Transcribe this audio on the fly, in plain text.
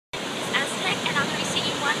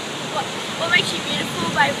What makes you beautiful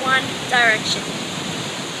by One Direction.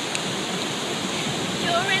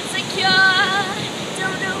 You're insecure,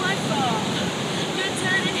 don't know what for. You're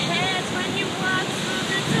turning heads when you walk through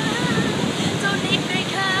the door. Don't need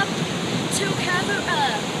makeup to cover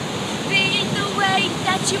up. Being the way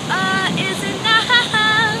that you are is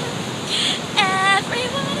enough.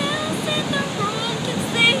 Everyone else in the room can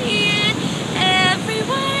see it.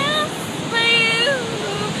 Everyone else but you.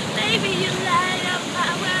 Baby, you light up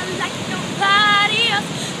my world like nobody else.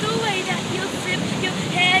 The way that you flip your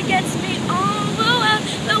hair gets me overwhelmed.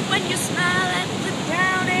 But when you smile at the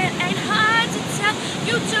ground, it ain't hard to tell.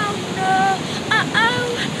 You don't know,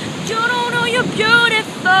 you don't know you're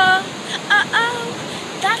beautiful.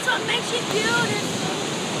 That's what makes you beautiful.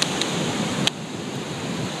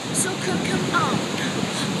 So come on,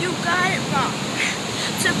 you got it wrong.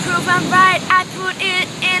 To prove I'm right, I put it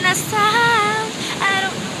in a style. I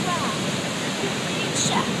don't know why you're being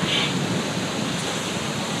shy.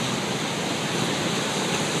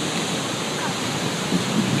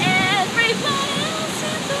 Everyone else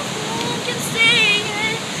in the room can see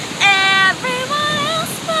it. Everyone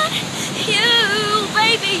else but you,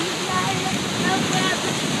 baby. You light up my world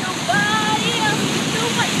like nobody else. The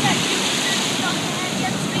way that you flip your hair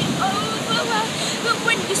gets me overwhelmed. But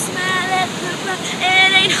when you smile at the ground,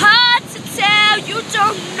 it ain't hard to tell. You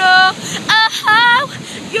don't know,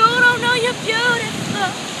 you don't know you're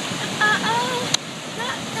beautiful.